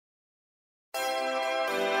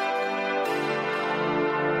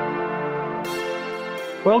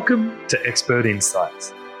Welcome to Expert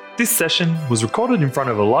Insights. This session was recorded in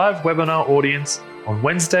front of a live webinar audience on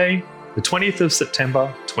Wednesday, the 20th of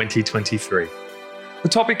September 2023. The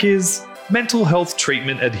topic is Mental Health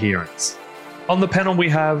Treatment Adherence. On the panel we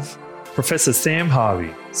have Professor Sam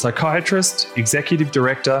Harvey, Psychiatrist, Executive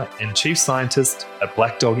Director and Chief Scientist at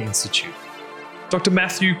Black Dog Institute. Dr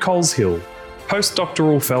Matthew Coleshill,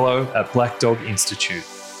 Postdoctoral Fellow at Black Dog Institute.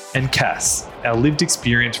 And Cass, our lived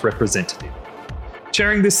experience representative.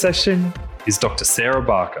 Chairing this session is Dr. Sarah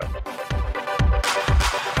Barker.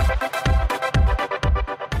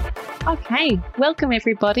 Okay, welcome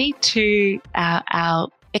everybody to our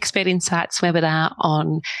Expert Insights webinar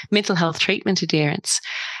on mental health treatment adherence.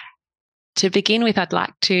 To begin with, I'd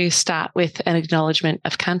like to start with an acknowledgement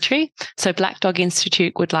of country. So Black Dog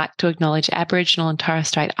Institute would like to acknowledge Aboriginal and Torres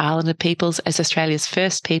Strait Islander peoples as Australia's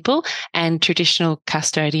first people and traditional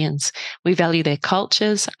custodians. We value their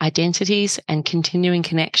cultures, identities, and continuing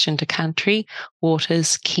connection to country,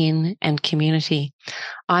 waters, kin, and community.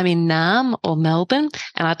 I'm in Naarm or Melbourne,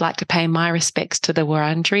 and I'd like to pay my respects to the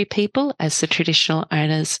Wurundjeri people as the traditional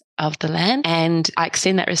owners of the land. And I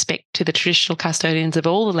extend that respect to the traditional custodians of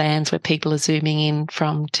all the lands where people are zooming in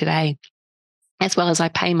from today, as well as I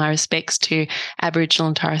pay my respects to Aboriginal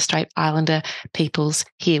and Torres Strait Islander peoples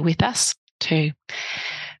here with us too.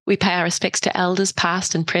 We pay our respects to elders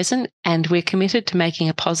past and present, and we're committed to making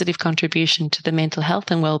a positive contribution to the mental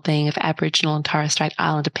health and wellbeing of Aboriginal and Torres Strait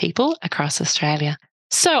Islander people across Australia.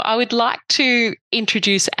 So I would like to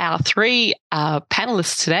introduce our three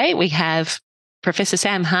panellists today. We have Professor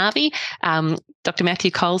Sam Harvey, Dr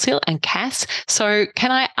Matthew Coleshill and Cass. So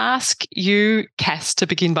can I ask you, Cass, to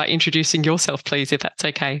begin by introducing yourself, please, if that's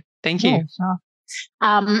okay? Thank you. Yeah, sure.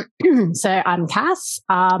 So I'm Cass.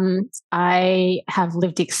 I have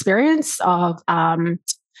lived experience of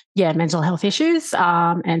mental health issues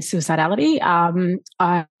and suicidality.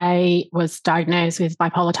 I was diagnosed with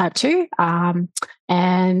bipolar type 2,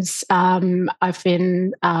 and I've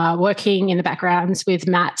been working in the background with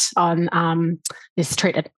Matt on this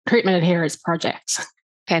treatment adherence project.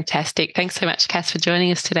 Fantastic. Thanks so much, Cass, for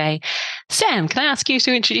joining us today. Sam, can I ask you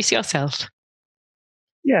to introduce yourself?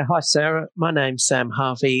 Yeah, hi Sarah. My name's Sam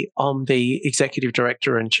Harvey. I'm the Executive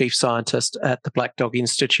Director and Chief Scientist at the Black Dog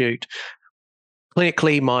Institute.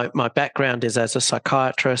 Clinically, my background is as a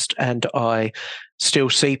psychiatrist, and I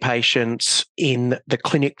still see patients in the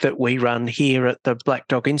clinic that we run here at the Black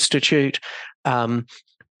Dog Institute.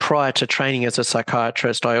 Prior to training as a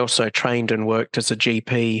psychiatrist, I also trained and worked as a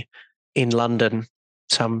GP in London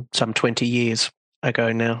some 20 years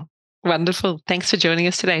ago now. Wonderful. Thanks for joining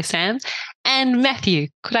us today, Sam. And Matthew,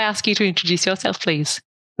 could I ask you to introduce yourself, please?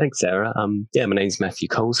 Thanks, Sarah. My name's Matthew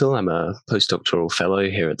Coleshill. I'm a postdoctoral fellow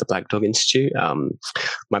here at the Black Dog Institute.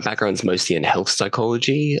 My background's mostly in health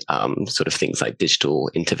psychology, sort of things like digital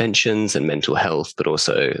interventions and mental health, but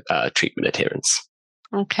also treatment adherence.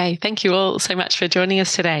 Okay, thank you all so much for joining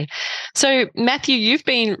us today. So, Matthew, you've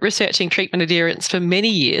been researching treatment adherence for many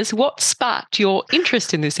years. What sparked your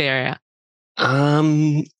interest in this area?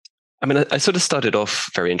 I sort of started off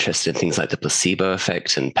very interested in things like the placebo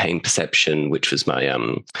effect and pain perception, which was my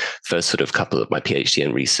first sort of couple of my PhD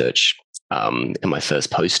in research in my first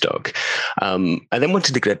postdoc. I then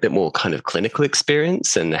wanted to get a bit more kind of clinical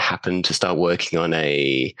experience and happened to start working on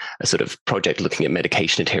a sort of project looking at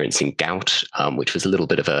medication adherence in gout, which was a little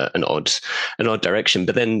bit of an odd direction,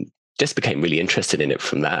 but then just became really interested in it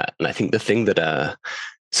from that. And I think the thing that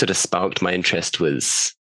sort of sparked my interest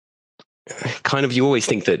was kind of, you always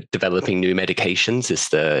think that developing new medications is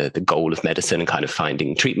the goal of medicine and kind of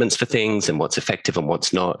finding treatments for things and what's effective and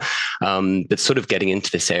what's not. But sort of getting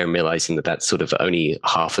into this area and realizing that that's sort of only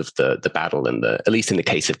half of the battle. And at least in the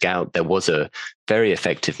case of gout, there was a very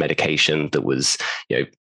effective medication that was,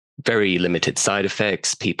 very limited side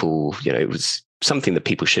effects. People, it was something that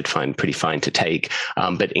people should find pretty fine to take,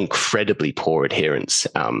 but incredibly poor adherence.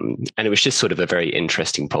 And it was just sort of a very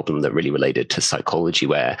interesting problem that really related to psychology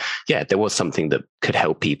where, there was something that could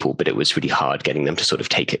help people, but it was really hard getting them to sort of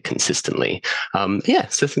take it consistently. So I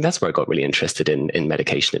think that's where I got really interested in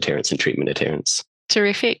medication adherence and treatment adherence.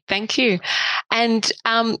 Terrific. Thank you. And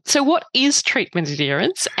so what is treatment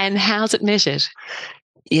adherence and how's it measured?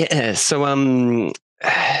 Yeah. So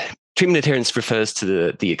treatment adherence refers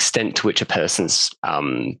to the extent to which a person's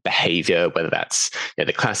behavior, whether that's,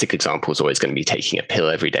 the classic example is always going to be taking a pill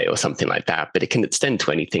every day or something like that, but it can extend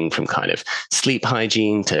to anything from kind of sleep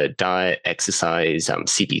hygiene to diet, exercise,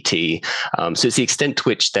 CBT. So it's the extent to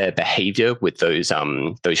which their behavior with those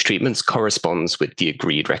treatments corresponds with the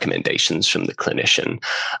agreed recommendations from the clinician.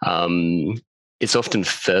 It's often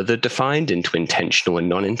further defined into intentional and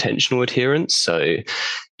non-intentional adherence. So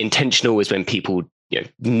intentional is when people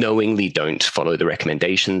knowingly don't follow the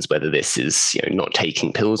recommendations, whether this is, not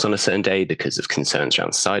taking pills on a certain day because of concerns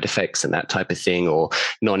around side effects and that type of thing, or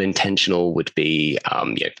non-intentional would be,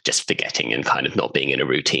 just forgetting and kind of not being in a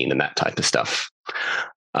routine and that type of stuff.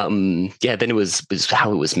 Then it was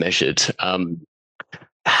how it was measured.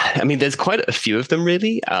 There's quite a few of them,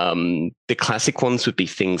 really. The classic ones would be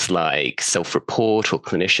things like self-report or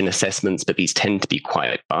clinician assessments, but these tend to be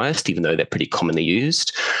quite biased, even though they're pretty commonly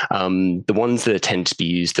used. The ones that tend to be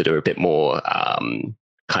used that are a bit more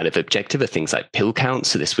kind of objective are things like pill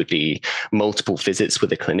counts. So this would be multiple visits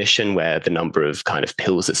with a clinician where the number of kind of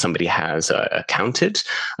pills that somebody has are counted.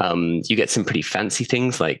 You get some pretty fancy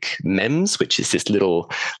things like MEMS, which is this little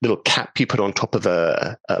cap you put on top of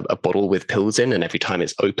a bottle with pills in, and every time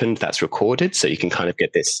it's opened, that's recorded. So you can kind of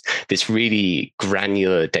get this really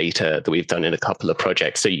granular data that we've done in a couple of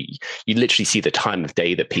projects. So you literally see the time of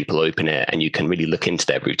day that people open it, and you can really look into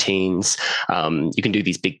their routines. You can do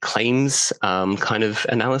these big claims kind of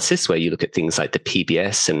analysis where you look at things like the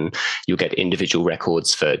PBS, and you'll get individual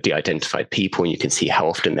records for de-identified people, and you can see how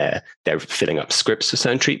often they're filling up scripts for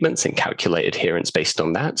certain treatments and calculate adherence based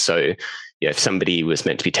on that. So if somebody was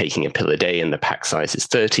meant to be taking a pill a day and the pack size is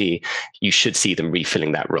 30, you should see them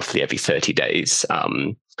refilling that roughly every 30 days.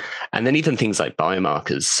 And then even things like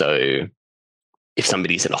biomarkers. So if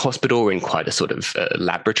somebody's in a hospital or in quite a sort of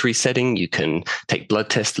laboratory setting, you can take blood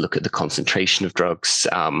tests, look at the concentration of drugs,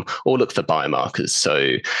 or look for biomarkers.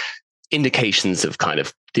 So indications of kind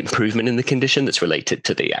of the improvement in the condition that's related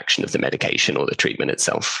to the action of the medication or the treatment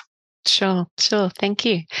itself. Sure. Thank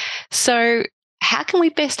you. So how can we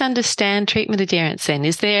best understand treatment adherence then?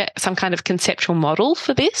 Is there some kind of conceptual model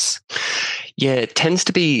for this? Yeah, it tends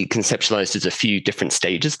to be conceptualized as a few different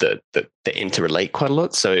stages that interrelate quite a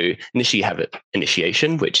lot. So initially you have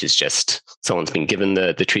initiation, which is just someone's been given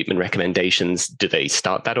the treatment recommendations. Do they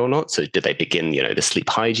start that or not? So do they begin, the sleep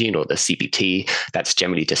hygiene or the CBT? That's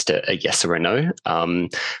generally just a yes or a no.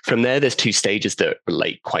 From there, there's two stages that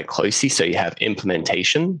relate quite closely. So you have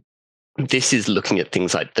implementation. This is looking at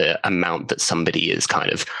things like the amount that somebody is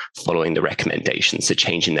kind of following the recommendations, so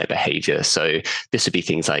changing their behavior. So this would be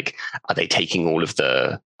things like, are they taking all of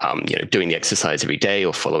the, doing the exercise every day,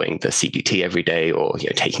 or following the CBT every day, or,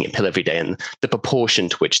 taking a pill every day, and the proportion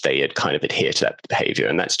to which they had kind of adhere to that behavior.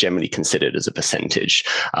 And that's generally considered as a percentage.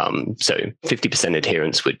 So 50%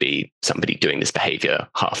 adherence would be somebody doing this behavior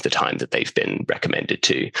half the time that they've been recommended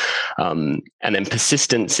to. And then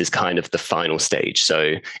persistence is kind of the final stage.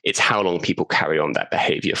 So it's how long people carry on that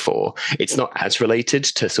behavior for. It's not as related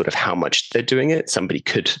to sort of how much they're doing it. Somebody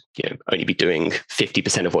could, only be doing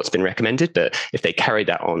 50% of what's been recommended, but if they carry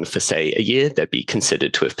that on for, say, a year, they'd be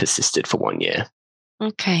considered to have persisted for 1 year.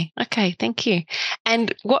 Okay, thank you.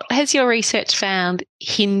 And what has your research found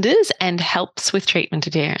hinders and helps with treatment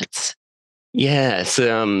adherence? Yeah,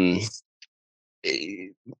 so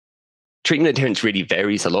treatment adherence really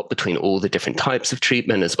varies a lot between all the different types of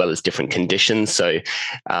treatment as well as different conditions. So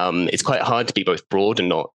it's quite hard to be both broad and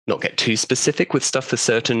not get too specific with stuff for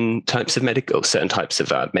certain types of certain types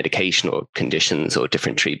of medication or conditions or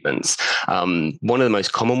different treatments. One of the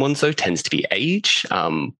most common ones, though, tends to be age.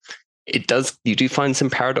 You do find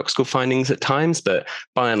some paradoxical findings at times, but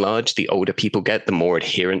by and large, the older people get, the more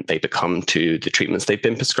adherent they become to the treatments they've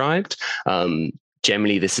been prescribed.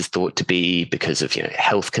 Generally, this is thought to be because of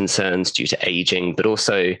health concerns due to aging, but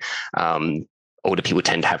also older people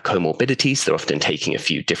tend to have comorbidities. They're often taking a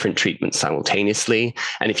few different treatments simultaneously.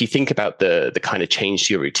 And if you think about the kind of change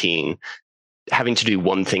to your routine, having to do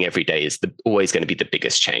one thing every day is always going to be the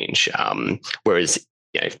biggest change. Whereas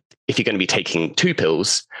if you're going to be taking 2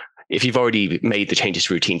 pills, if you've already made the changes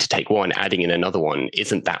to routine to take one, adding in another one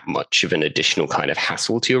isn't that much of an additional kind of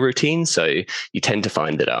hassle to your routine. So you tend to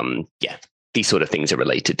find that, these sort of things are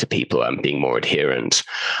related to people being more adherent.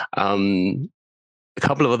 A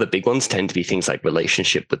couple of other big ones tend to be things like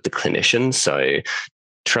relationship with the clinician. So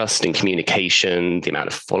trust and communication, the amount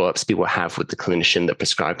of follow-ups people have with the clinician that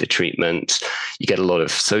prescribe the treatment. You get a lot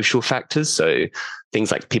of social factors. So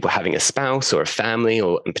things like people having a spouse or a family,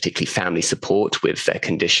 and particularly family support with their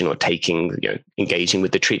condition or engaging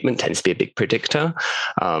with the treatment tends to be a big predictor.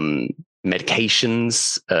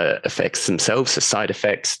 Medications, effects themselves, so side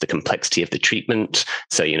effects, the complexity of the treatment.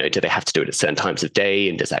 So, do they have to do it at certain times of day,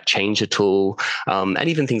 and does that change at all? And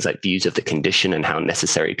even things like views of the condition and how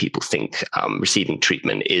necessary people think receiving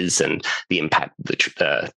treatment is, and the impact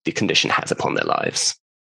the condition has upon their lives.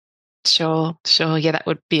 Sure. Yeah, that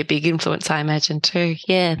would be a big influence, I imagine, too.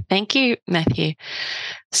 Yeah, thank you, Matthew.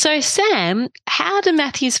 So, Sam, how do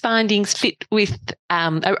Matthew's findings fit with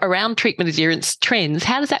around treatment adherence trends?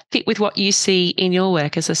 How does that fit with what you see in your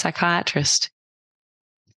work as a psychiatrist?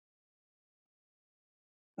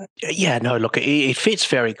 Yeah, no, look, it fits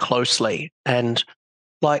very closely. And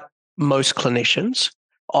like most clinicians,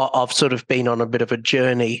 I've sort of been on a bit of a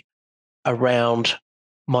journey around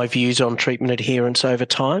my views on treatment adherence over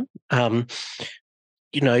time.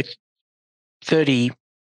 30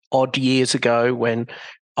 odd years ago, when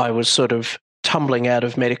I was sort of tumbling out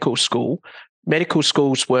of medical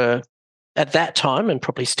schools were, at that time, and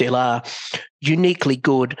probably still are, uniquely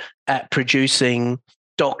good at producing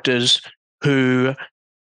doctors who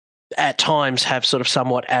at times have sort of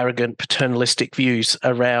somewhat arrogant paternalistic views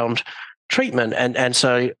around treatment. And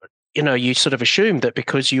so, you sort of assumed that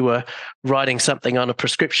because you were writing something on a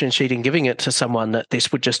prescription sheet and giving it to someone, that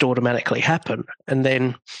this would just automatically happen. And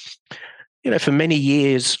then, for many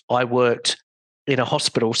years, I worked in a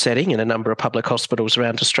hospital setting in a number of public hospitals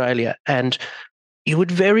around Australia. And you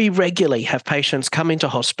would very regularly have patients come into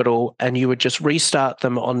hospital and you would just restart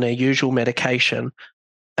them on their usual medication.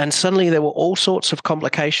 And suddenly there were all sorts of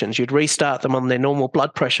complications. You'd restart them on their normal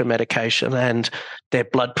blood pressure medication and their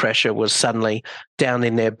blood pressure was suddenly down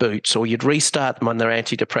in their boots, or you'd restart them on their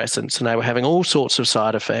antidepressants and they were having all sorts of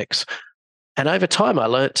side effects. And over time, I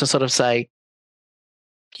learned to sort of say,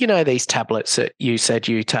 these tablets that you said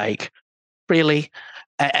you take, really?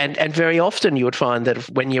 And very often you would find that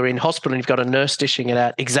when you're in hospital and you've got a nurse dishing it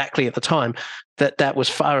out exactly at the time, that was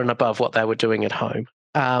far and above what they were doing at home.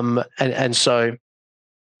 And so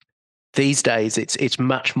these days, it's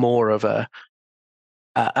much more of a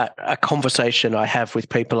conversation I have with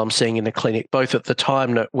people I'm seeing in the clinic, both at the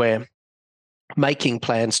time that we're making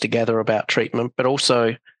plans together about treatment, but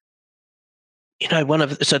also,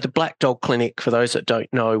 so the Black Dog Clinic, for those that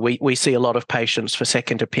don't know, we see a lot of patients for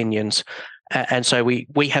second opinions, and so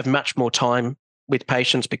we have much more time with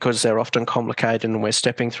patients because they're often complicated and we're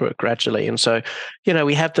stepping through it gradually. And so,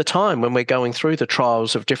 we have the time when we're going through the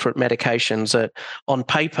trials of different medications that on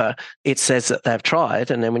paper it says that they've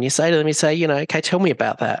tried. And then when you say to them, okay, tell me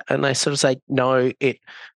about that. And they sort of say, no, it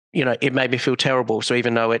made me feel terrible. So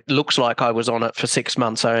even though it looks like I was on it for 6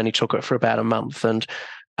 months, I only took it for about a month. And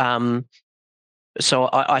so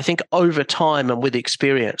I think over time and with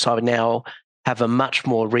experience, I now have a much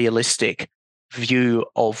more realistic view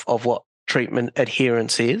of what treatment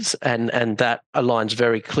adherence is, and that aligns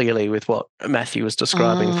very clearly with what Matthew was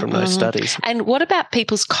describing from those studies. And what about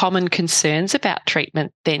people's common concerns about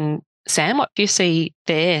treatment then, Sam? What do you see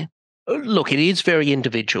there? Look, it is very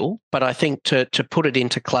individual, but I think to put it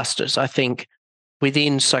into clusters, I think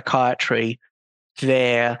within psychiatry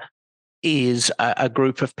there is a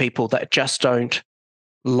group of people that just don't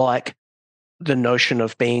like the notion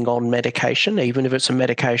of being on medication, even if it's a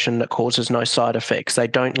medication that causes no side effects. They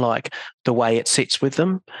don't like the way it sits with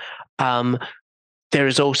them. There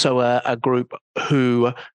is also a group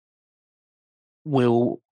who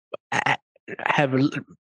will have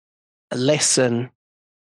less than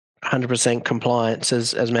 100% compliance,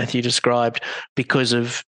 as Matthew described, because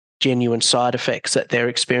of genuine side effects that they're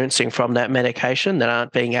experiencing from that medication that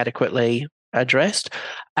aren't being adequately addressed.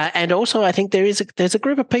 And also, I think there's a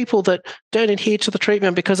group of people that don't adhere to the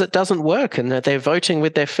treatment because it doesn't work and that they're voting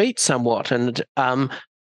with their feet somewhat. And,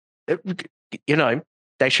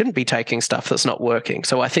 they shouldn't be taking stuff that's not working.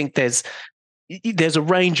 So I think there's a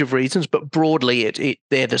range of reasons, but broadly,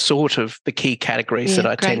 they're the sort of the key categories that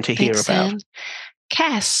I tend to hear about.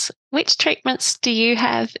 Cass, which treatments do you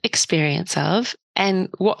have experience of, and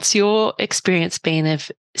what's your experience been of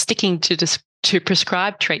sticking to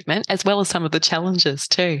prescribed treatment, as well as some of the challenges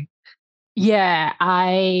too? Yeah,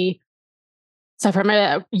 so from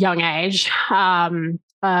a young age, from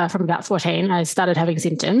about 14, I started having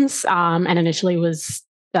symptoms, and initially was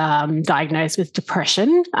diagnosed with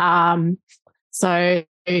depression. So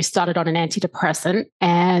I started on an antidepressant,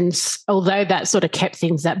 and although that sort of kept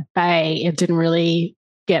things at bay, it didn't really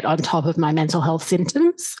get on top of my mental health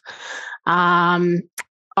symptoms. I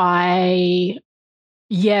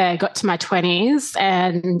got to my 20s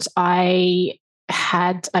and I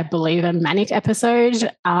had, I believe, a manic episode,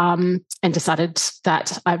 and decided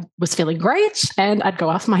that I was feeling great and I'd go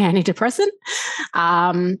off my antidepressant.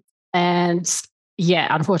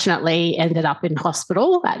 Unfortunately ended up in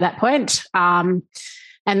hospital at that point. And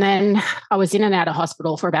then I was in and out of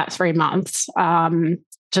hospital for about 3 months,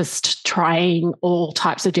 just trying all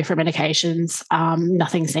types of different medications.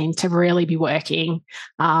 Nothing seemed to really be working.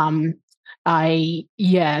 The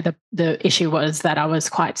issue was that I was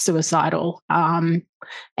quite suicidal, and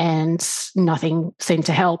nothing seemed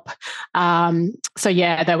to help.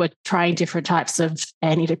 They were trying different types of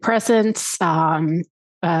antidepressants.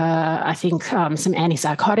 I think some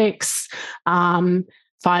antipsychotics.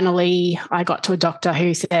 Finally, I got to a doctor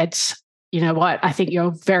who said, you know what, I think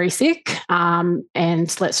you're very sick, and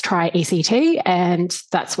let's try ECT. And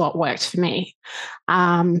that's what worked for me.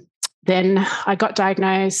 Then I got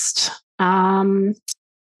diagnosed later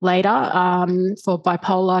for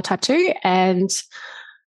bipolar type 2 and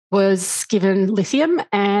was given lithium,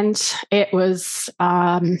 and it was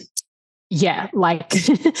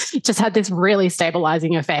just had this really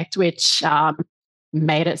stabilizing effect, which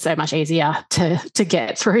made it so much easier to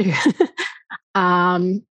get through.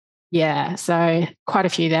 So quite a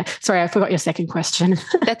few there. Sorry, I forgot your second question.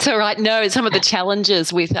 That's all right. No, some of the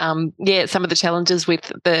challenges with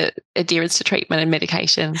the adherence to treatment and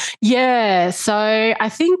medication. Yeah, so I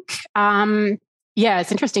think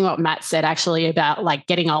it's interesting what Matt said actually about like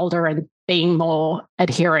getting older and being more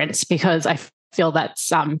adherent, because I feel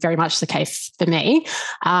that's very much the case for me.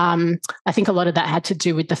 I think a lot of that had to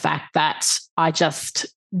do with the fact that I just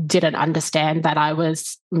didn't understand that I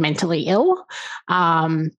was mentally ill.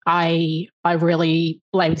 I really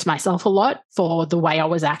blamed myself a lot for the way I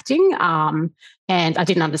was acting, and I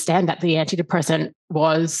didn't understand that the antidepressant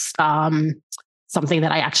was something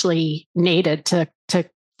that I actually needed to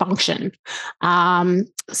function.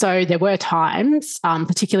 So there were times,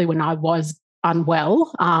 particularly when I was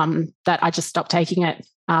unwell, that I just stopped taking it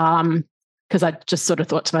because I just sort of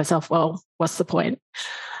thought to myself, well, what's the point?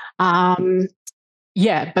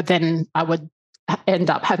 But then I would end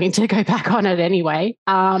up having to go back on it anyway.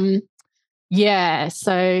 So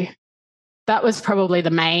that was probably the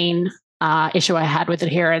main issue I had with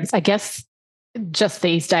adherence. I guess just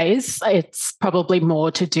these days, it's probably more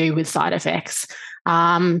to do with side effects.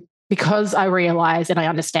 Because I realize and I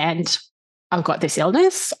understand I've got this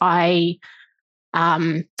illness, I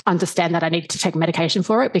understand that I need to take medication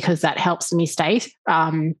for it because that helps me stay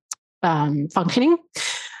functioning.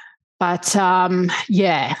 But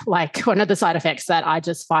like one of the side effects that I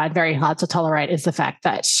just find very hard to tolerate is the fact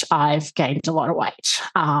that I've gained a lot of weight.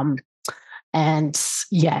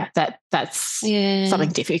 That's something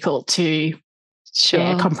difficult to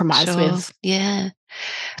compromise with. Yeah.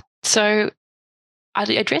 So I'd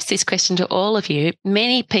address this question to all of you.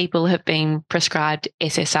 Many people have been prescribed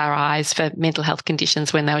SSRIs for mental health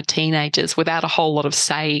conditions when they were teenagers without a whole lot of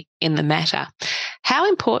say in the matter. How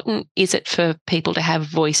important is it for people to have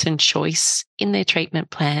voice and choice in their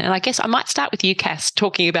treatment plan? And I guess I might start with you, Cass,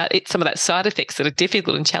 talking about some of those side effects that are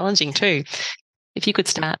difficult and challenging too. If you could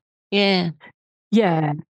start. Yeah.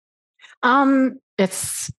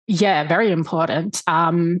 It's very important.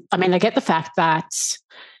 I get the fact that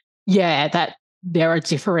that there are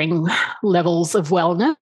differing levels of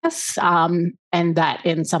wellness, and that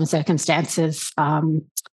in some circumstances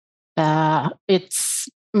it's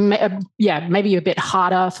maybe a bit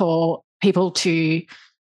harder for people to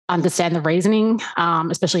understand the reasoning,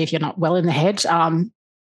 especially if you're not well in the head,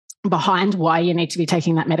 behind why you need to be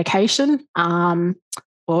taking that medication,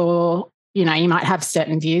 or you might have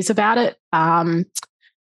certain views about it.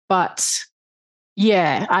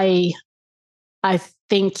 I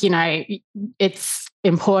think, it's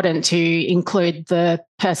important to include the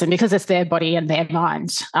person because it's their body and their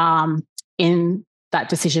mind in that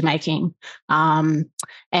decision making. I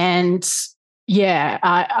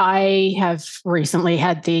have recently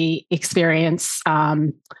had the experience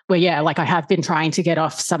where, I have been trying to get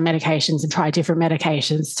off some medications and try different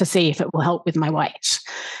medications to see if it will help with my weight.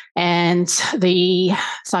 And the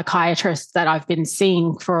psychiatrist that I've been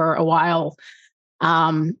seeing for a while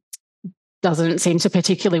doesn't seem to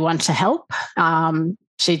particularly want to help.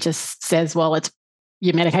 She just says, well,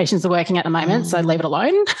 your medications are working at the moment, so leave it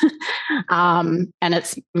alone. And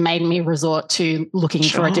it's made me resort to looking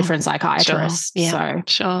for a different psychiatrist.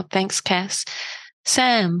 Sure. Thanks, Cass.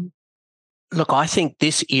 Sam? Look, I think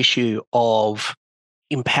this issue of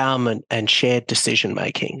empowerment and shared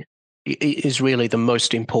decision-making is really the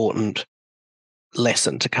most important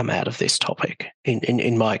lesson to come out of this topic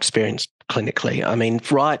in my experience clinically.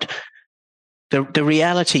 The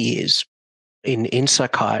reality is, in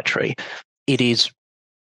psychiatry, it is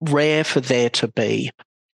rare for there to be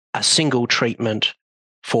a single treatment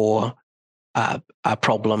for a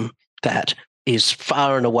problem that is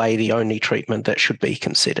far and away the only treatment that should be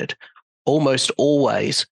considered. Almost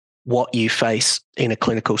always what you face in a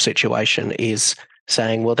clinical situation is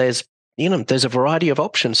saying, well, there's a variety of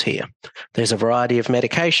options here. There's a variety of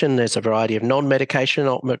medication, there's a variety of non-medication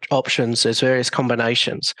options, there's various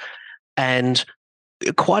combinations. And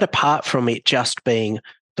quite apart from it just being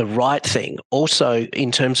the right thing, also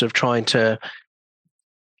in terms of trying to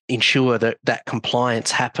ensure that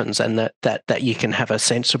compliance happens and that you can have a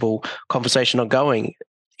sensible conversation ongoing,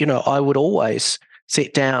 I would always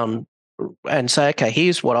sit down and say, okay,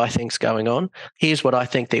 here's what I think's going on. Here's what I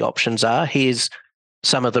think the options are. Here's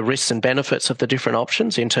some of the risks and benefits of the different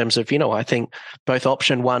options in terms of, I think both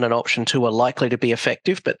option 1 and option 2 are likely to be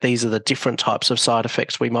effective, but these are the different types of side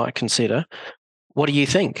effects we might consider. What do you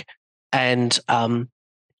think? And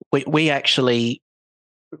we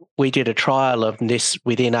did a trial of this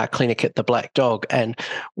within our clinic at the Black Dog, and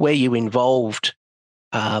where you involved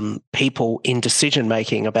people in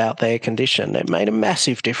decision-making about their condition, it made a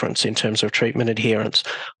massive difference in terms of treatment adherence.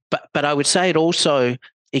 But I would say it also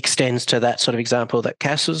extends to that sort of example that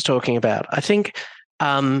Cass was talking about. I think,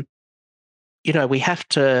 we have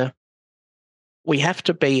to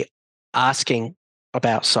be asking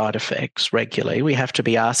about side effects regularly. We have to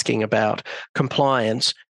be asking about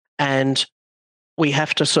compliance, and we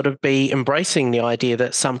have to sort of be embracing the idea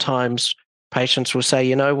that sometimes patients will say,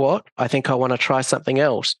 you know what, I think I want to try something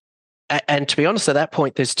else. And to be honest, at that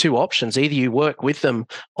point, there's two options. Either you work with them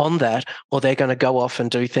on that, or they're going to go off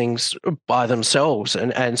and do things by themselves.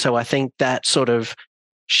 And so I think that sort of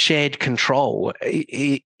shared control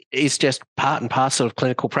is just part and parcel of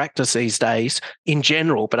clinical practice these days in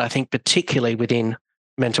general, but I think particularly within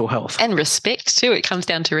mental health. And respect too. It comes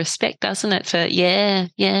down to respect, doesn't it? For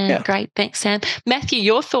great. Thanks, Sam. Matthew,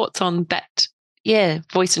 your thoughts on that?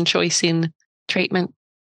 Voice and choice in treatment.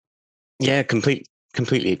 Yeah,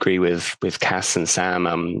 completely agree with Cass and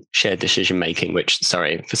Sam. Shared decision making, which,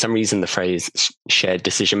 for some reason the phrase shared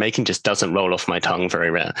decision making just doesn't roll off my tongue very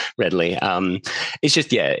readily. It's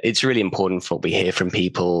just, it's really important for what we hear from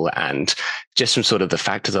people, and just from sort of the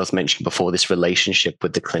factors I was mentioning before, this relationship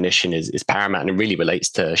with the clinician is paramount, and it really relates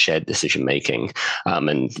to shared decision making.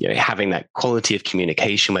 And having that quality of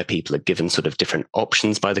communication where people are given sort of different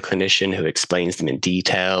options by the clinician who explains them in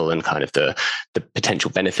detail and kind of the potential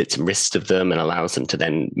benefits and risks of them, and allows them to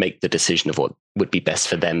then make the decision of what would be best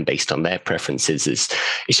for them based on their preferences it's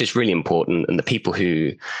just really important. And the people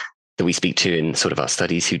that we speak to in sort of our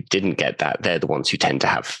studies who didn't get that, they're the ones who tend to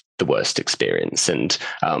have the worst experience. And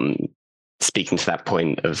speaking to that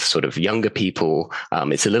point of sort of younger people,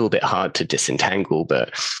 it's a little bit hard to disentangle,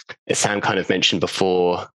 but as Sam kind of mentioned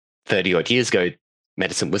before, 30 odd years ago,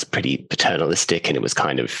 medicine was pretty paternalistic, and it was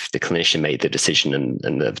kind of the clinician made the decision, and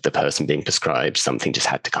the person being prescribed something just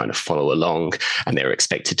had to kind of follow along, and they were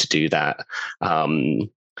expected to do that.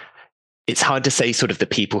 It's hard to say sort of the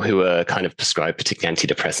people who were kind of prescribed particularly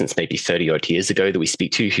antidepressants maybe 30 odd years ago that we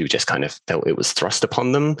speak to who just kind of felt it was thrust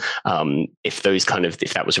upon them. If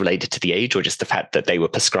that was related to the age, or just the fact that they were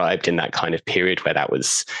prescribed in that kind of period where that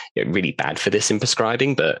was really bad for this in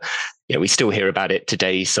prescribing. But we still hear about it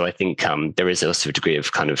today. So I think there is also a degree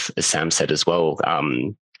of kind of, as Sam said as well,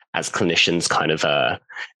 as clinicians kind of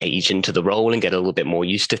age into the role and get a little bit more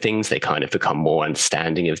used to things, they kind of become more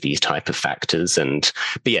understanding of these type of factors.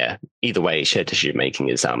 But either way, shared decision making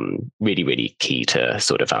is really, really key to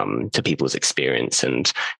sort of to people's experience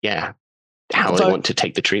and how they want to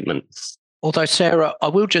take the treatment. Although, Sarah, I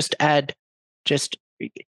will just add,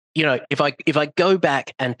 if I go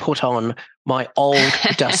back and put on my old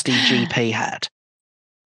dusty GP hat,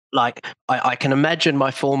 like I can imagine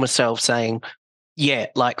my former self saying,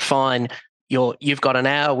 fine, you've got an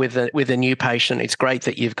hour with a new patient. It's great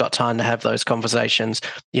that you've got time to have those conversations.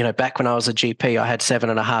 Back when I was a GP, I had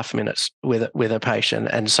 7.5 minutes with a patient.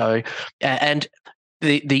 And so, and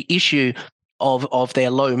the issue of their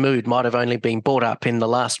low mood might have only been brought up in the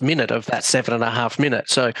last minute of that 7.5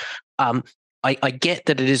 minutes. So I get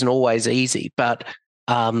that it isn't always easy, but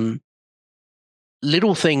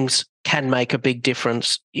little things can make a big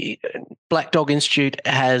difference. Black Dog Institute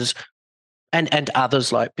has, and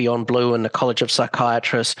others like Beyond Blue and the College of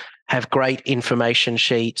Psychiatrists have great information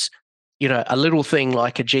sheets. A little thing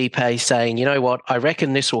like a GP saying, you know what, I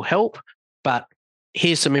reckon this will help, but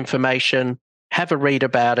here's some information, have a read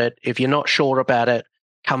about it. If you're not sure about it,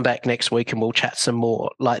 come back next week and we'll chat some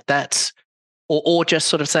more. Like that's, or just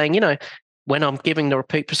sort of saying, when I'm giving the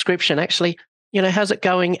repeat prescription, actually, how's it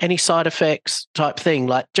going? Any side effects type thing?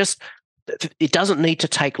 Like just, it doesn't need to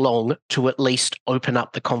take long to at least open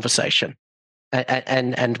up the conversation.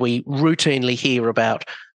 And we routinely hear about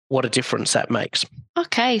what a difference that makes.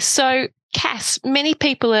 Okay, so Cass, many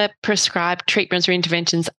people are prescribed treatments or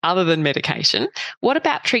interventions other than medication. What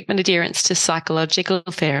about treatment adherence to psychological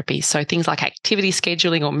therapy? So things like activity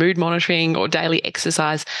scheduling or mood monitoring or daily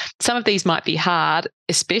exercise. Some of these might be hard,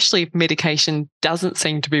 especially if medication doesn't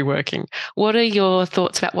seem to be working. What are your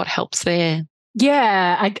thoughts about what helps there?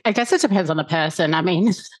 Yeah, I guess it depends on the person. I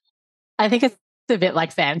mean, I think it's a bit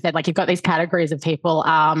like Sam said, like you've got these categories of people.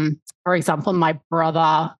 For example, my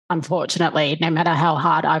brother, unfortunately, no matter how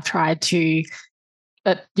hard I've tried to,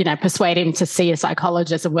 persuade him to see a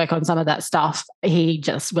psychologist and work on some of that stuff, he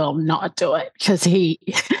just will not do it because he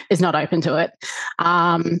is not open to it.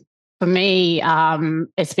 For me,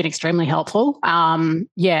 it's been extremely helpful.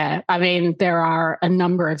 Yeah, I mean, there are a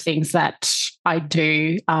number of things that I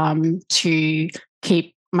do to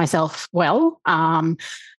keep myself well.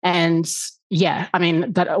 And yeah, I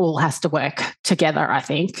mean, that all has to work together, I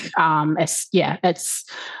think. I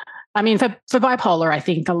mean, for bipolar, I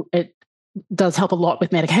think it does help a lot with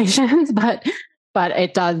medications, but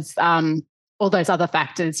it does, all those other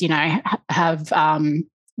factors, have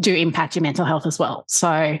do impact your mental health as well.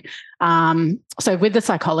 So with the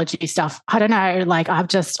psychology stuff, I don't know, like I've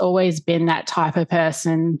just always been that type of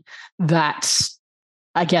person that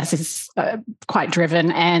I guess is quite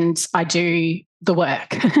driven, and I do the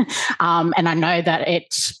work. And I know that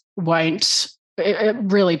it won't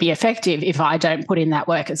really be effective if I don't put in that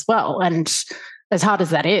work as well. And as hard as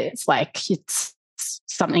that is, like it's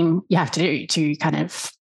something you have to do to kind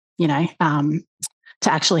of,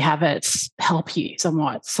 to actually have it help you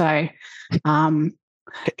somewhat. So,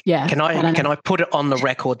 yeah. Can I put it on the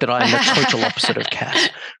record that I am the total opposite of Cass?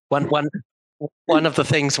 One of the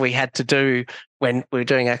things we had to do when we were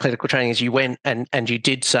doing our clinical training is you went and you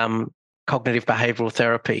did some cognitive behavioral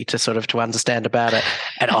therapy to understand about it,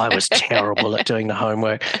 and I was terrible at doing the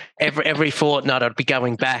homework. Every fortnight I'd be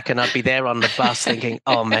going back and I'd be there on the bus thinking,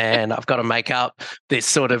 oh man, I've got to make up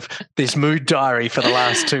this mood diary for the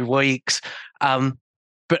last 2 weeks.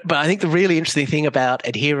 But I think the really interesting thing about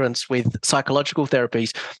adherence with psychological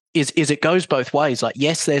therapies is it goes both ways. Like,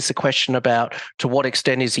 yes, there's the question about to what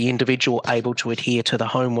extent is the individual able to adhere to the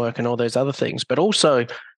homework and all those other things, but also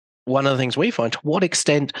one of the things we find, to what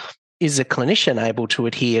extent is a clinician able to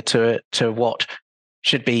adhere to what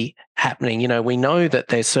should be happening? We know that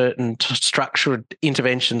there's certain structured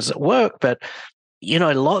interventions that work, but,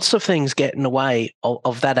 lots of things get in the way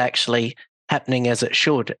of that actually happening as it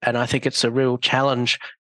should. And I think it's a real challenge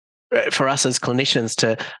for us as clinicians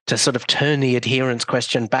to sort of turn the adherence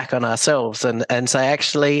question back on ourselves and say,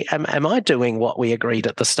 actually, am I doing what we agreed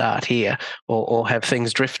at the start here, or have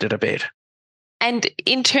things drifted a bit? And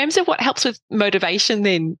in terms of what helps with motivation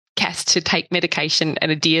then, Cass, to take medication and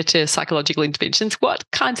adhere to psychological interventions, what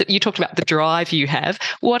kinds of, you talked about the drive you have,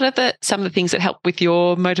 what are some of the things that help with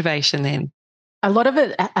your motivation then? A lot of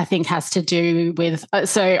it, I think, has to do with,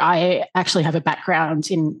 so I actually have a background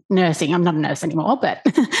in nursing. I'm not a nurse anymore, but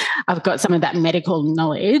I've got some of that medical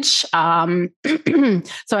knowledge. So I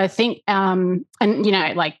think, once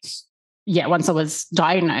I was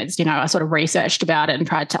diagnosed, I sort of researched about it and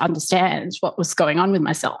tried to understand what was going on with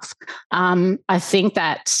myself. I think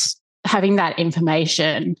that having that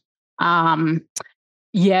information, and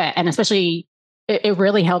especially it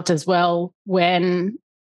really helped as well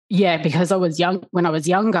because when I was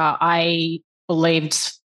younger, I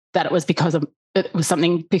believed that it was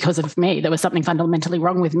something because of me. There was something fundamentally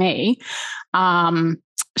wrong with me.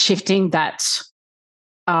 Shifting that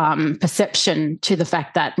perception to the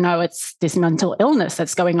fact that, no, it's this mental illness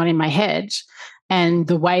that's going on in my head. And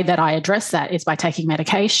the way that I address that is by taking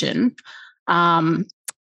medication.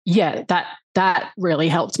 That really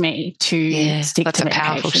helped me to stick to medication. That's a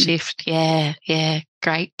powerful shift. Yeah.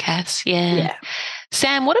 Great, Cass. Yeah.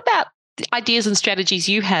 Sam, what about ideas and strategies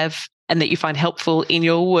you have and that you find helpful in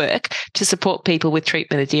your work to support people with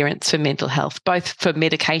treatment adherence for mental health, both for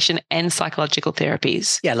medication and psychological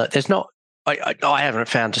therapies? Yeah, look, there's not, I haven't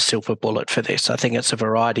found a silver bullet for this. I think it's a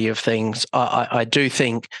variety of things. I do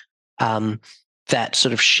think that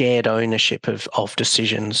sort of shared ownership of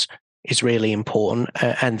decisions is really important,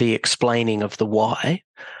 and the explaining of the why.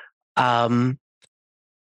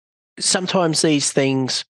 Sometimes these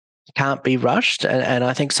things can't be rushed, and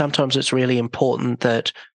I think sometimes it's really important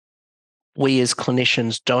that we as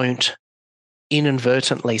clinicians don't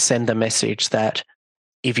inadvertently send a message that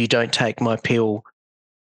if you don't take my pill,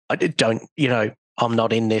 I'm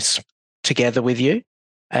not in this together with you.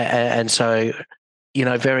 And so,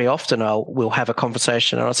 very often we'll have a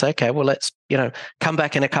conversation and I'll say, okay, well, let's, come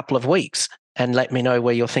back in a couple of weeks and let me know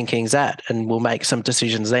where your thinking's at, and we'll make some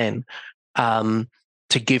decisions then,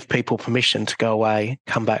 to give people permission to go away,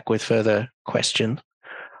 come back with further questions.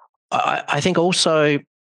 I think also,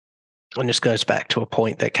 and this goes back to a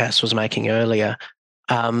point that Cass was making earlier,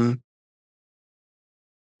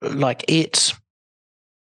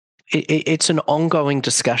 it's an ongoing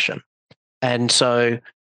discussion. And so,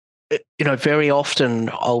 very often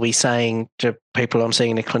I'll be saying to people I'm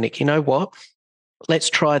seeing in a clinic, you know what, let's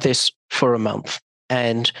try this for a month.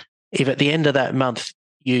 And if at the end of that month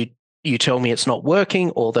you tell me it's not working,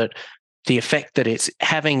 or that the effect that it's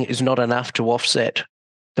having is not enough to offset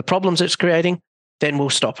the problems it's creating, then we'll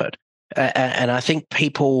stop it. And I think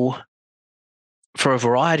people, for a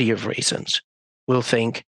variety of reasons, will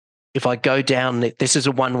think, if I go down, this is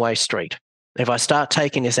a one-way street. If I start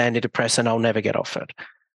taking this antidepressant, I'll never get off it.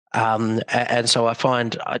 And so I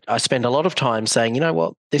find I spend a lot of time saying, you know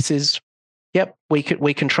what, this is, yep, we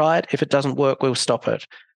can try it. If it doesn't work, we'll stop it.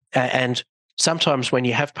 And sometimes when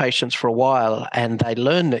you have patients for a while and they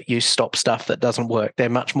learn that you stop stuff that doesn't work, they're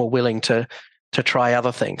much more willing to try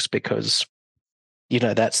other things because,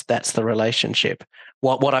 that's the relationship.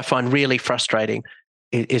 What I find really frustrating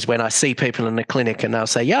is when I see people in the clinic and they'll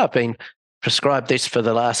say, yeah, I've been prescribed this for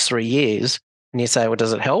the last 3 years. And you say, well,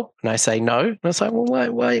 does it help? And I say, no. And I say,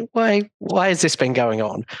 well, why has this been going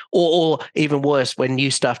on? Or even worse, when new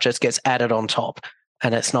stuff just gets added on top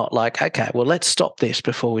and it's not like, okay, well, let's stop this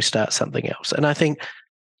before we start something else. And I think,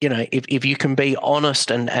 if you can be honest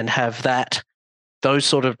and have those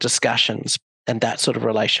sort of discussions and that sort of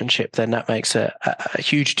relationship, then that makes a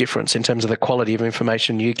huge difference in terms of the quality of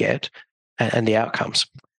information you get and the outcomes.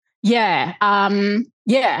 Yeah. I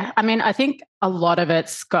mean, I think a lot of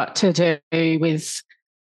it's got to do with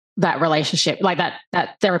that relationship, like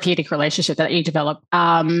that therapeutic relationship that you develop.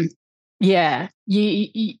 You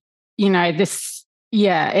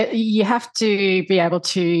have to be able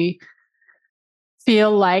to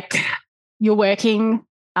feel like you're working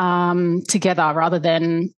together rather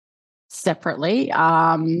than separately.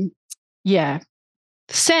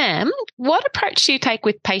 Sam, what approach do you take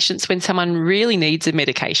with patients when someone really needs a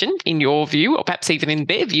medication, in your view, or perhaps even in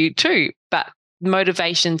their view too, but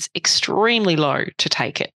motivation's extremely low to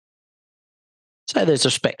take it? So there's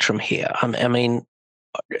a spectrum here. I mean,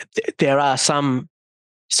 there are some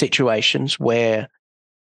situations where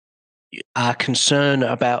our concern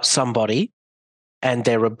about somebody and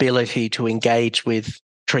their ability to engage with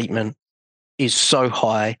treatment is so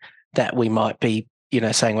high that we might be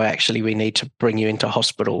saying, well, actually, we need to bring you into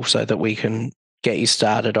hospital so that we can get you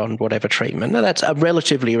started on whatever treatment. Now, that's a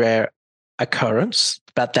relatively rare occurrence,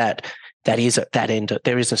 but that is at that end.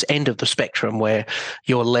 There is this end of the spectrum where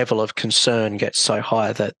your level of concern gets so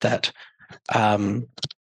high that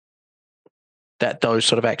those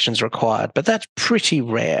sort of actions are required. But that's pretty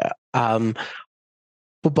rare. But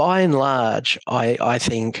by and large, I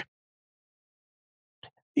think,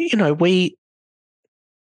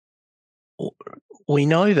 we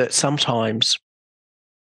know that sometimes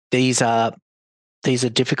these are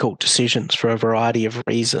difficult decisions for a variety of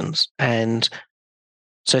reasons. And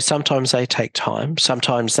so sometimes they take time.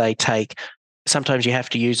 Sometimes you have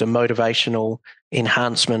to use a motivational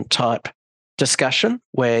enhancement type discussion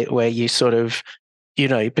where you sort of,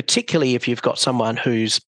 particularly if you've got someone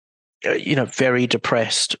who's, very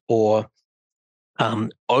depressed or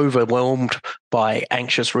overwhelmed by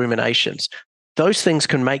anxious ruminations. Those things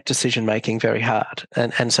can make decision-making very hard.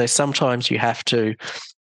 And so sometimes you have to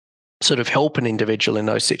sort of help an individual in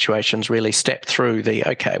those situations really step through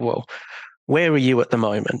okay, well, where are you at the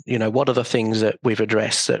moment? What are the things that we've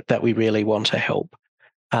addressed that we really want to help?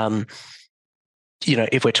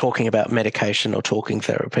 If we're talking about medication or talking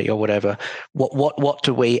therapy or whatever, what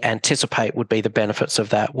do we anticipate would be the benefits of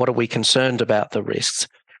that? What are we concerned about the risks?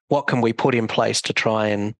 What can we put in place to try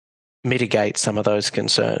and mitigate some of those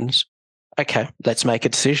concerns? Okay, let's make a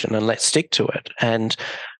decision and let's stick to it. And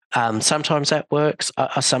sometimes that works.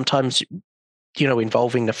 Sometimes,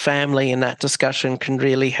 involving the family in that discussion can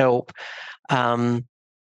really help. And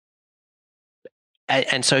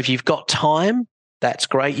so if you've got time, that's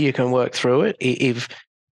great. You can work through it. If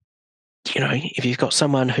you've got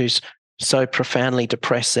someone who's so profoundly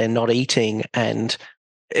depressed they're not eating and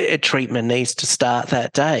a treatment needs to start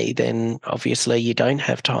that day, then obviously you don't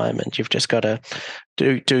have time and you've just got to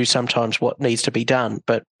do sometimes what needs to be done.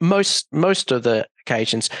 But most of the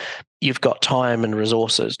occasions, you've got time and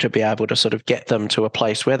resources to be able to sort of get them to a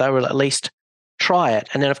place where they will at least try it.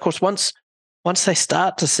 And then, of course, once they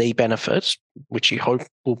start to see benefits, which you hope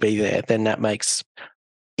will be there, then that makes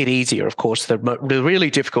it easier. Of course, the really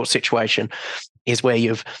difficult situation is where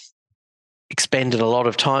you've expended a lot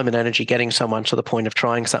of time and energy getting someone to the point of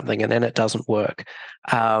trying something and then it doesn't work.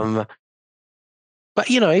 But,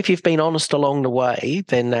 if you've been honest along the way,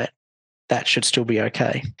 then that should still be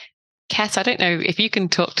okay. Cass, I don't know if you can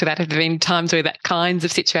talk to that. Have there been times where that kinds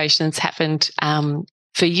of situations happened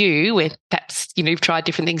for you, where perhaps you've tried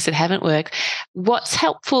different things that haven't worked? What's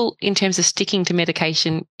helpful in terms of sticking to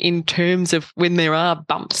medication in terms of when there are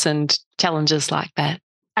bumps and challenges like that?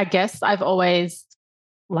 I guess I've always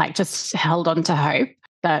just held on to hope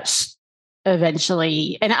that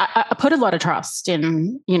eventually, and I put a lot of trust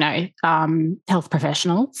in, health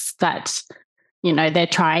professionals that, they're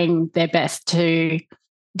trying their best to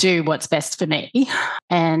do what's best for me.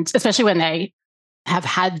 And especially when they have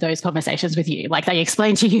had those conversations with you, like they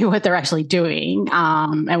explain to you what they're actually doing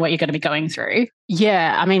and what you're going to be going through.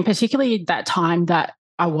 Yeah, I mean, particularly that time that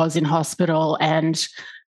I was in hospital, and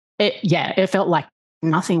it felt like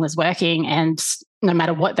nothing was working, and no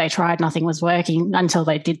matter what they tried, nothing was working until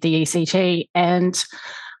they did the ECT. And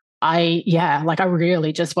I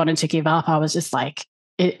really just wanted to give up. I was just like,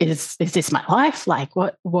 is this my life? Like,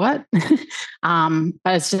 what? But I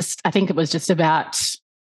think it was just about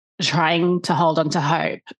trying to hold on to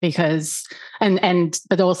hope, because,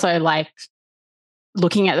 but also like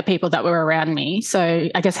looking at the people that were around me. So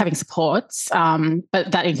I guess having supports,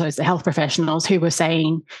 but that includes the health professionals who were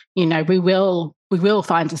saying, we will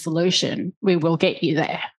find a solution. We will get you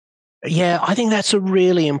there. Yeah, I think that's a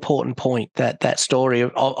really important point, that story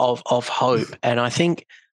of hope. And I think,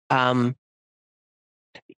 one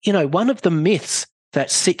of the myths that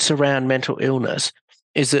sits around mental illness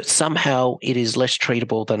is that somehow it is less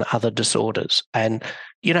treatable than other disorders. And,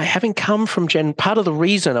 having come from part of the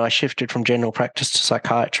reason I shifted from general practice to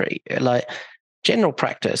psychiatry, like general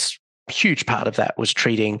practice, huge part of that was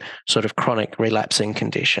treating sort of chronic relapsing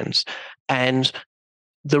conditions. And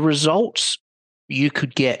the results you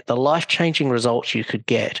could get, the life-changing results you could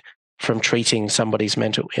get from treating somebody's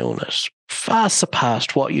mental illness far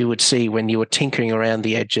surpassed what you would see when you were tinkering around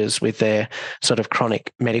the edges with their sort of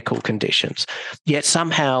chronic medical conditions. Yet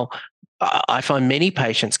somehow I find many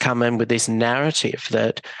patients come in with this narrative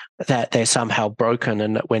that they're somehow broken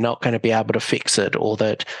and that we're not going to be able to fix it, or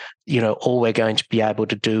that, all we're going to be able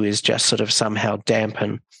to do is just sort of somehow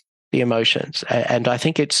dampen the emotions. And I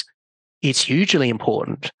think it's hugely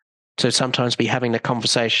important to sometimes be having a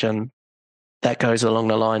conversation that goes along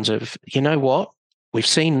the lines of, you know what, we've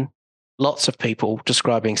seen lots of people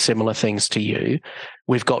describing similar things to you.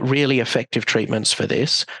 We've got really effective treatments for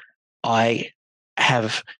this. I'm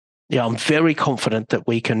very confident that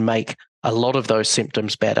we can make a lot of those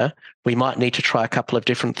symptoms better. We might need to try a couple of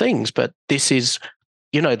different things, but this is,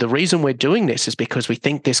 the reason we're doing this is because we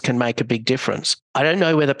think this can make a big difference. I don't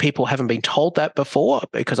know whether people haven't been told that before,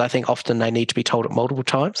 because I think often they need to be told it multiple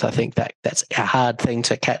times. I think that's a hard thing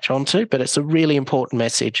to catch on to, but it's a really important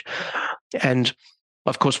message. And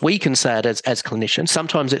of course, we can say it as clinicians.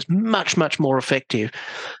 Sometimes it's much, much more effective,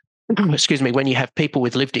 when you have people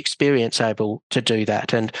with lived experience able to do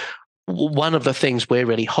that. And one of the things we're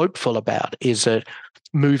really hopeful about is that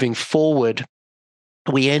moving forward,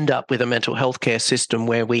 we end up with a mental health care system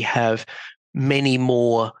where we have many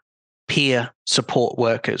more peer support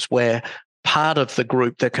workers, where part of the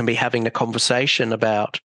group that can be having the conversation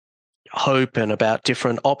about hope and about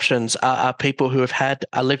different options are people who have had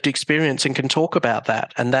a lived experience and can talk about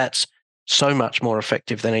that. And that's so much more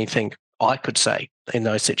effective than anything I could say in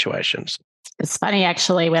those situations. It's funny,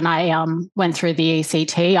 actually, when I went through the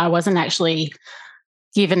ECT, I wasn't actually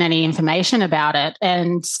given any information about it.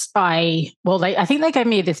 And I think they gave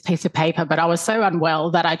me this piece of paper, but I was so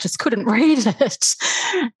unwell that I just couldn't read it.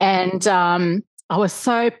 And I was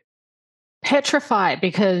so petrified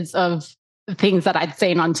because of things that I'd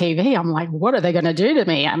seen on TV. I'm like, what are they going to do to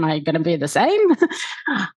me? Am I going to be the same?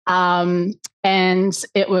 And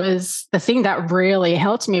it was the thing that really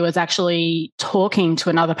helped me was actually talking to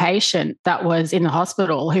another patient that was in the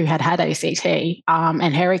hospital who had ACT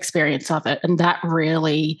and her experience of it. And that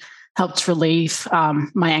really helped relieve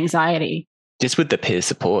my anxiety. Just with the peer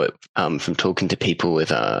support from talking to people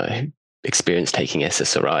with experience taking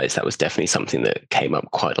SSRIs, that was definitely something that came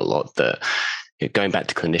up quite a lot, that going back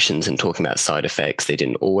to clinicians and talking about side effects, they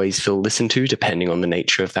didn't always feel listened to depending on the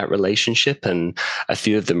nature of that relationship. And a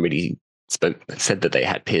few of them really said that they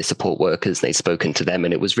had peer support workers, and they'd spoken to them,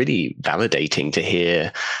 and it was really validating to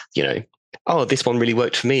hear, oh, this one really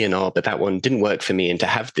worked for me, and but that one didn't work for me. And to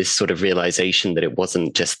have this sort of realization that it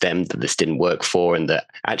wasn't just them that this didn't work for, and that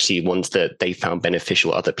actually ones that they found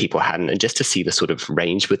beneficial, other people hadn't. And just to see the sort of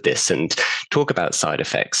range with this and talk about side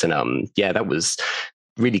effects. And that was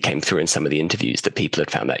really came through in some of the interviews, that people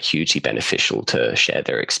had found that hugely beneficial to share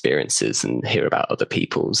their experiences and hear about other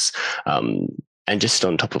people's. And just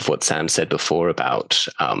on top of what Sam said before about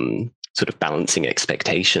sort of balancing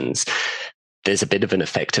expectations, there's a bit of an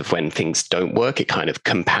effect of when things don't work, it kind of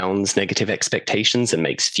compounds negative expectations and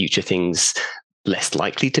makes future things less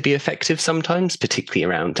likely to be effective sometimes, particularly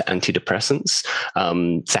around antidepressants.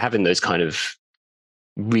 So having those kind of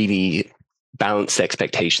really balanced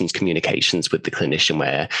expectations, communications with the clinician,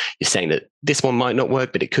 where you're saying that this one might not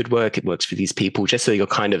work, but it could work. It works for these people, just so you're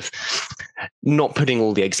kind of not putting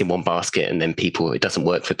all the eggs in one basket, and then it doesn't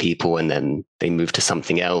work for people, and then they move to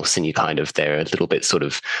something else, and they're a little bit sort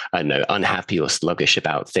of, I don't know, unhappy or sluggish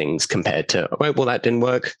about things compared to, oh, well, that didn't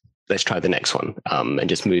work, let's try the next one, and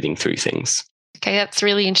just moving through things. Okay, that's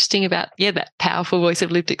really interesting about, that powerful voice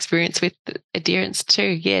of lived experience with adherence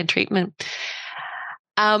too, treatment.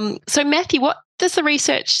 So Matthew, what does the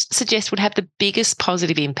research suggest would have the biggest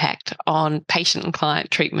positive impact on patient and client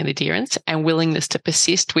treatment adherence and willingness to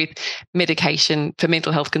persist with medication for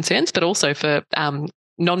mental health concerns, but also for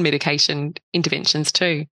non-medication interventions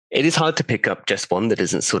too? It is hard to pick up just one that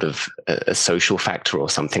isn't sort of a social factor or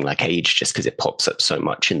something like age, just because it pops up so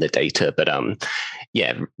much in the data. But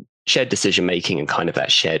shared decision making and kind of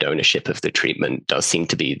that shared ownership of the treatment does seem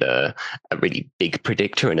to be a really big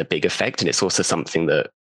predictor and a big effect. And it's also something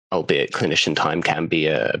that, albeit clinician time can be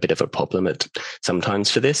a bit of a problem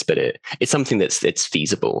sometimes for this, but it's something it's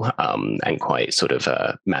feasible and quite sort of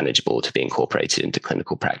manageable to be incorporated into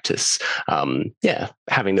clinical practice.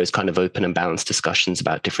 Having those kind of open and balanced discussions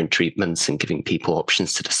about different treatments and giving people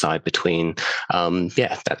options to decide between,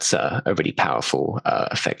 that's a really powerful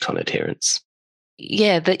effect on adherence.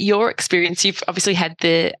 Yeah, that your experience, you've obviously had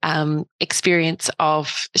the experience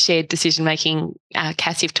of shared decision making.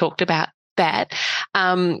 Cass, you've talked about that.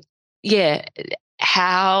 How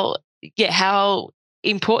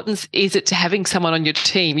important is it to having someone on your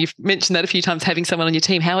team? You've mentioned that a few times, having someone on your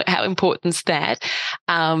team. How important is that?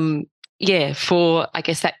 For, I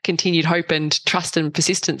guess, that continued hope and trust and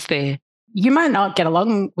persistence there. You might not get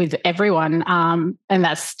along with everyone, and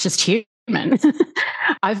that's just human.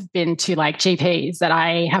 I've been to GPs that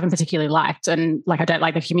I haven't particularly liked, and I don't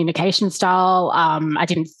like the communication style. I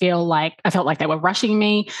felt like they were rushing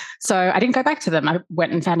me, so I didn't go back to them. I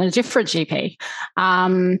went and found a different GP.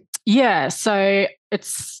 So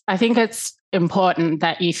I think it's important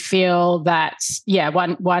that you feel that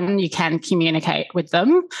one you can communicate with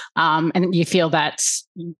them, and you feel that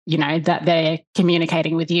that they're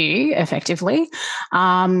communicating with you effectively,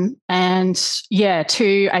 and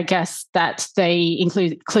two, I guess that they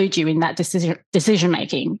include you in that decision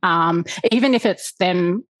making, even if it's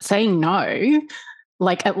them saying no,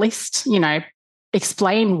 at least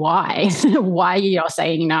explain why you're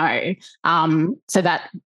saying no, so that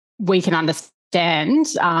we can understand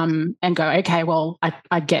and go, okay, well,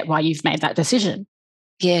 I get why you've made that decision.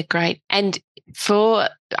 Yeah, great. And for,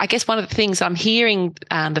 I guess, one of the things I'm hearing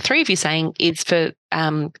the three of you saying is for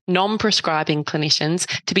non-prescribing clinicians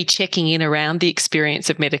to be checking in around the experience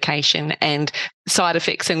of medication and side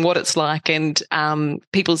effects and what it's like, and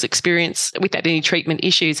people's experience with that, any treatment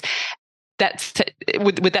issues.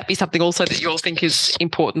 Would that be something also that you all think is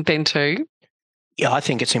important then too? Yeah, I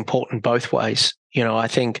think it's important both ways. I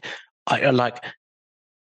think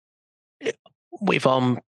if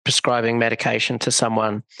I'm prescribing medication to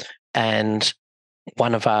someone and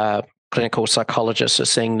one of our clinical psychologists is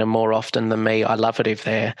seeing them more often than me, I love it if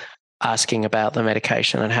they're asking about the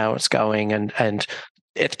medication and how it's going, and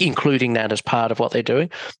including that as part of what they're doing.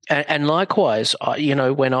 And likewise,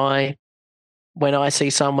 when I see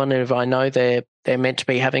someone, if I know they're meant to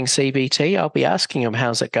be having CBT, I'll be asking them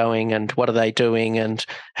how's it going and what are they doing and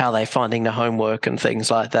how they're finding the homework and things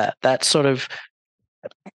like that. That's sort of,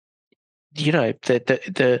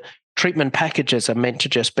 the treatment packages are meant to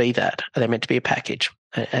just be that. They're meant to be a package.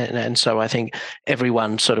 And so I think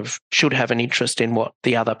everyone sort of should have an interest in what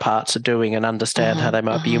the other parts are doing and understand how they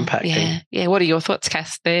might be impacting. Yeah. What are your thoughts,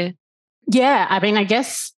 Cass, there? Yeah, I mean, I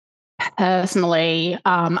guess personally,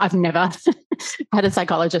 I've never had a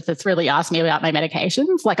psychologist that's really asked me about my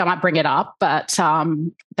medications. I might bring it up, but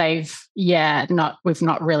we've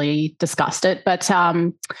not really discussed it. But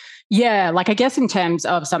I guess in terms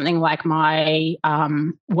of something like my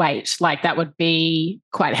weight, that would be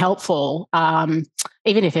quite helpful.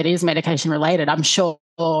 Even if it is medication related, I'm sure,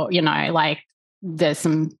 there's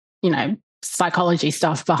some, psychology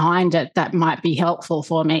stuff behind it that might be helpful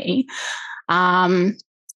for me. But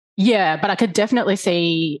I could definitely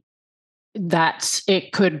see that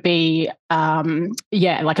it could be,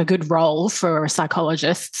 a good role for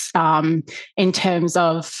psychologists in terms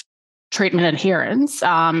of treatment adherence.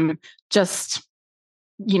 It's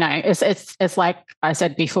like I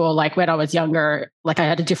said before, when I was younger, I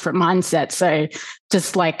had a different mindset. So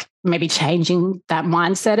just maybe changing that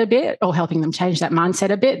mindset a bit or helping them change that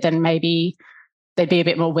mindset a bit, then maybe they'd be a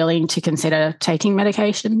bit more willing to consider taking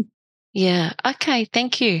medication. Yeah. Okay.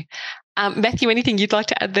 Thank you. Matthew, anything you'd like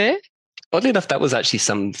to add there? Oddly enough, that was actually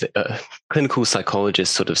some clinical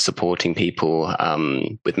psychologists sort of supporting people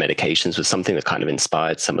with medications was something that kind of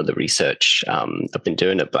inspired some of the research I've been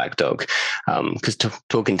doing at Black Dog. Because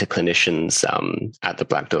talking to clinicians at the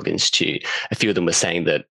Black Dog Institute, a few of them were saying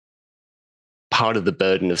that part of the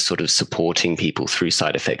burden of sort of supporting people through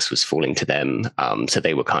side effects was falling to them. So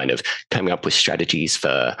they were kind of coming up with strategies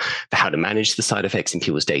for how to manage the side effects in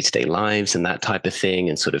people's day-to-day lives and that type of thing,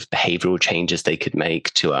 and sort of behavioral changes they could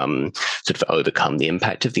make to sort of overcome the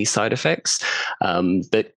impact of these side effects.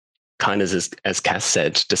 But kind of as Cass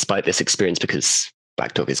said, despite this experience, because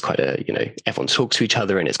Black Dog is quite a, everyone talks to each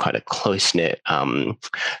other and it's quite a close-knit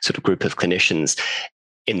sort of group of clinicians.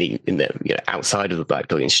 In the outside of the Black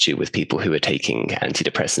Dog Institute with people who are taking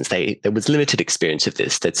antidepressants, there was limited experience of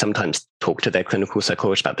this. They'd sometimes talk to their clinical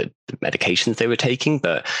psychologist about the medications they were taking,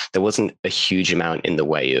 but there wasn't a huge amount in the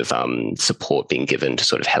way of support being given to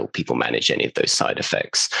sort of help people manage any of those side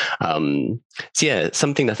effects. So yeah,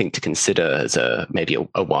 something I think to consider as maybe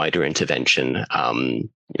a wider intervention.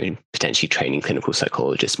 Potentially training clinical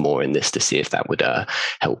psychologists more in this to see if that would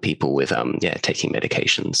help people with taking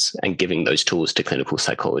medications and giving those tools to clinical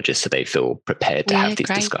psychologists so they feel prepared to have these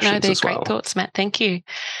discussions they're as well. Great thoughts, Matt. Thank you.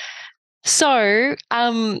 So,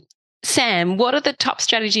 Sam, what are the top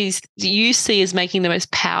strategies that you see as making the most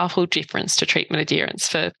powerful difference to treatment adherence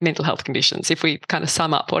for mental health conditions? If we kind of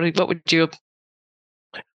sum up, what would you?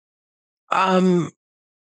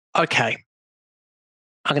 Okay,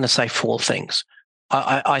 I'm going to say 4 things.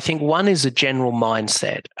 I think one is a general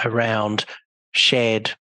mindset around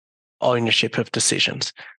shared ownership of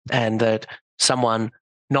decisions, and that someone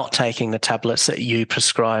not taking the tablets that you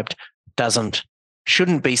prescribed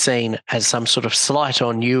shouldn't be seen as some sort of slight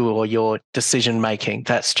on you or your decision making.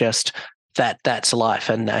 That's just that's life,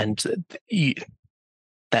 and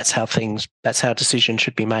that's how decisions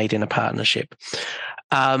should be made in a partnership.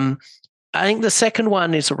 I think the second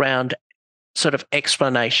one is around sort of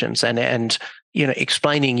explanations and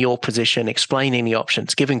explaining your position, explaining the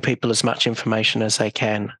options, giving people as much information as they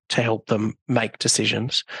can to help them make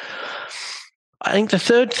decisions. I think the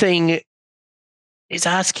third thing is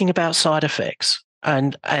asking about side effects,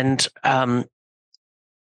 and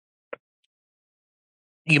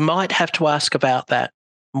you might have to ask about that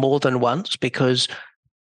more than once, because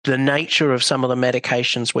the nature of some of the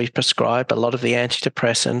medications we've prescribed, a lot of the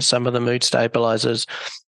antidepressants, some of the mood stabilizers,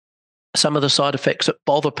 some of the side effects that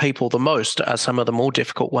bother people the most are some of the more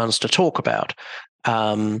difficult ones to talk about.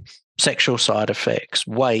 Sexual side effects,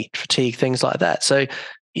 weight, fatigue, things like that. So,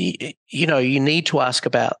 you need to ask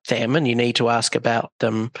about them, and you need to ask about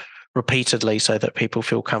them repeatedly so that people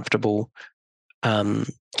feel comfortable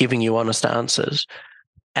giving you honest answers.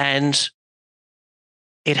 And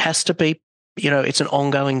it has to be, it's an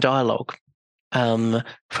ongoing dialogue.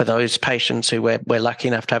 For those patients who we're lucky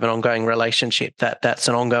enough to have an ongoing relationship, that's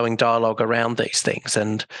an ongoing dialogue around these things.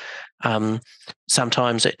 And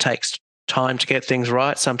sometimes it takes time to get things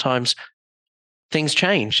right. Sometimes things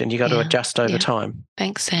change and you got to adjust over time.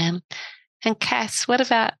 Thanks, Sam. And Cass, what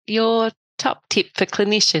about your top tip for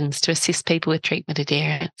clinicians to assist people with treatment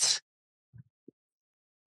adherence?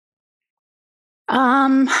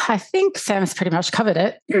 I think Sam's pretty much covered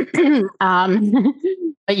it.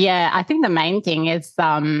 But yeah, I think the main thing is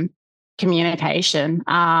communication.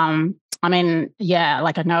 I know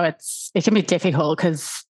it can be difficult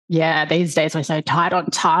because, these days we're so tight on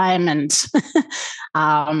time and,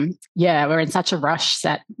 we're in such a rush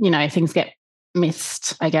that, things get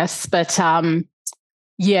missed, I guess. But, I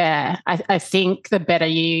think the better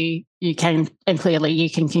you can, and clearly you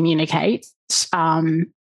can communicate,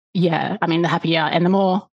 the happier and the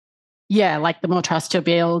more, the more trust you'll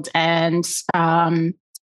build, and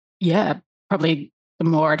probably the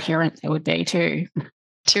more adherent there would be too.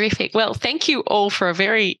 Terrific. Well, thank you all for a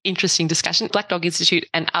very interesting discussion. Black Dog Institute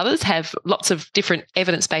and others have lots of different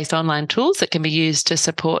evidence-based online tools that can be used to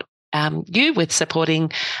support you with supporting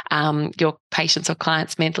your patients or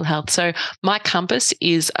clients' mental health. So My Compass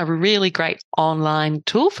is a really great online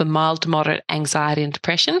tool for mild to moderate anxiety and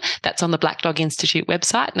depression. That's on the Black Dog Institute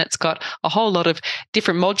website, and it's got a whole lot of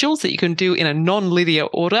different modules that you can do in a non-linear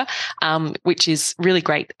order, which is really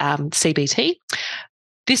great CBT.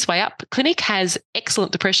 This Way Up Clinic has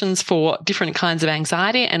excellent depressions for different kinds of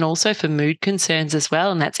anxiety and also for mood concerns as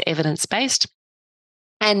well, and that's evidence-based.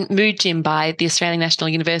 And Mood Gym by the Australian National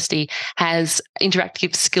University has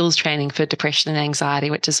interactive skills training for depression and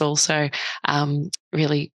anxiety, which is also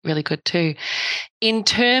really, really good too. In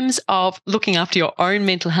terms of looking after your own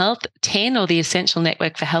mental health, 10, or the Essential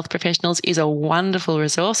Network for Health Professionals, is a wonderful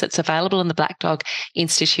resource. It's available on the Black Dog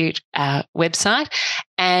Institute website.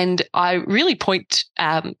 And I really point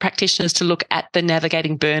practitioners to look at the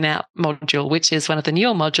Navigating Burnout module, which is one of the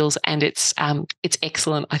newer modules, and it's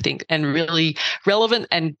excellent, I think, and really relevant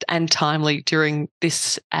and timely during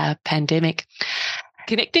this pandemic.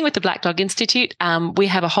 Connecting with the Black Dog Institute, we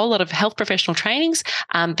have a whole lot of health professional trainings.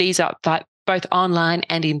 These are both online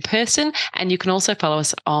and in person, and you can also follow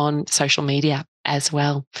us on social media as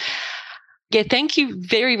well. Yeah, thank you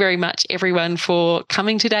very, very much, everyone, for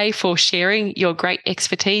coming today, for sharing your great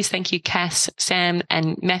expertise. Thank you, Cass, Sam,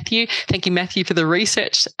 and Matthew. Thank you, Matthew, for the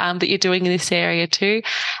research that you're doing in this area too.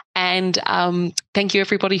 And And thank you,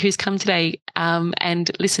 everybody who's come today and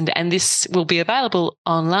listened. And this will be available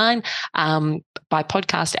online by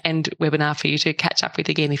podcast and webinar for you to catch up with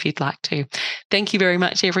again if you'd like to. Thank you very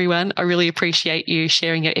much, everyone. I really appreciate you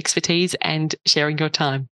sharing your expertise and sharing your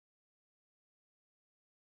time.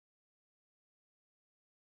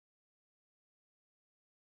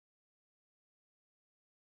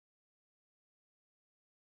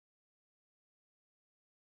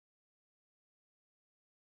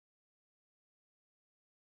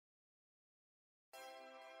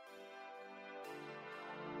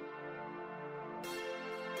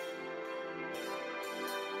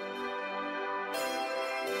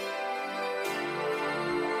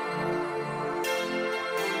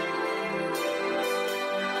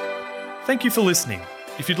 Thank you for listening.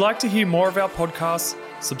 If you'd like to hear more of our podcasts,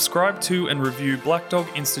 subscribe to and review Black Dog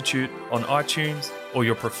Institute on iTunes or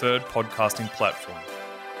your preferred podcasting platform.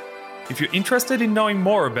 If you're interested in knowing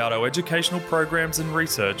more about our educational programs and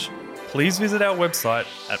research, please visit our website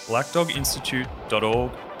at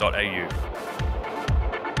blackdoginstitute.org.au.